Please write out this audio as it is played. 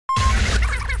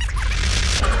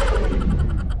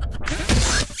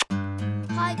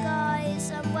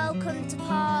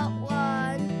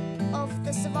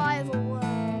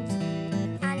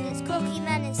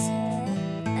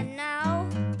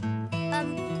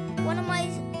one of my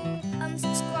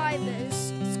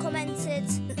subscribers commented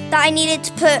that I needed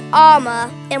to put armor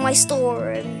in my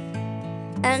storeroom.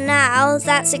 And now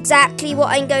that's exactly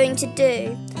what I'm going to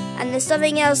do. And there's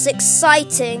something else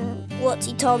exciting what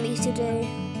he told me to do.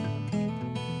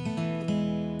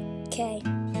 Okay.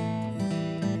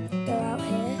 Go out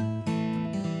here.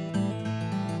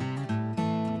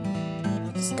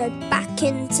 Just go back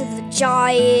into the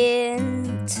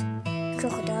giant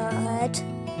crocodile head.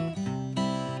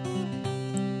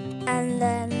 And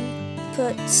then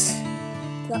put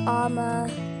the armor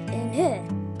in here.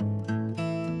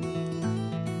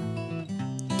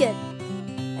 Good.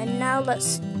 And now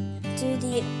let's do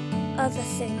the other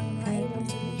thing that he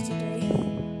wanted me to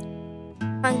do.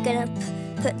 I'm gonna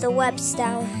put the webs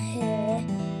down here.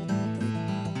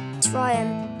 Try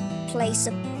and place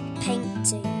a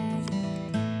painting.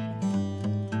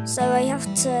 So I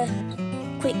have to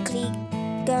quickly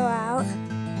go out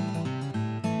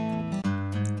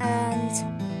and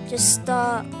just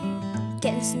start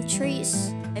getting some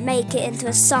trees and make it into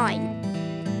a sign.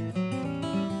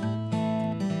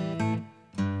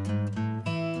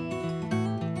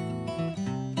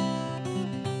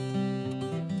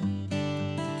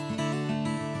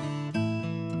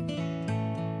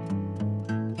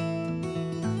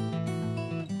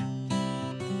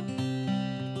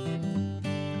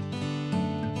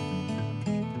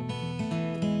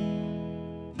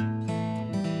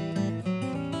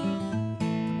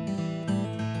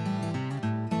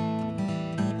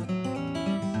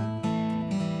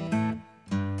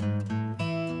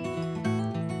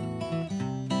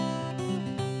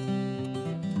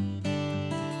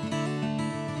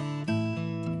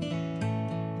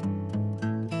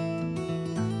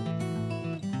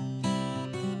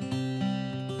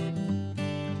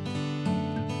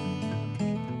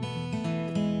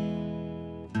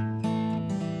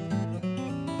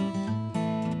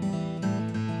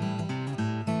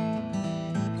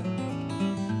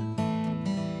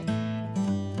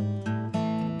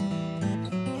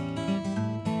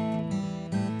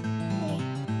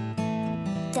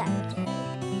 There we go.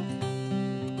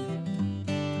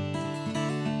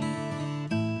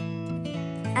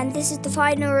 And this is the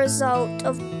final result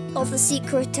of the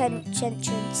secret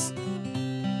entrance.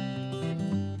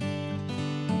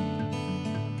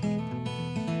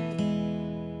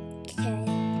 Okay,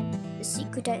 the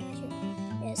secret entrance.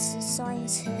 Yes, the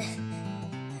signs here,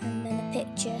 and then a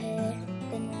picture here,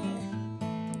 then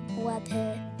a web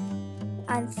here,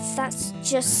 and that's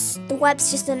just the web's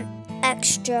just an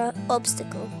extra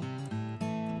obstacle.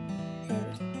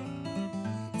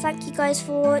 Thank you guys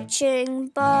for watching.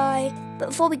 Bye. But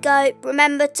before we go,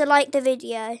 remember to like the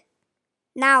video.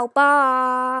 Now,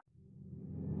 bye.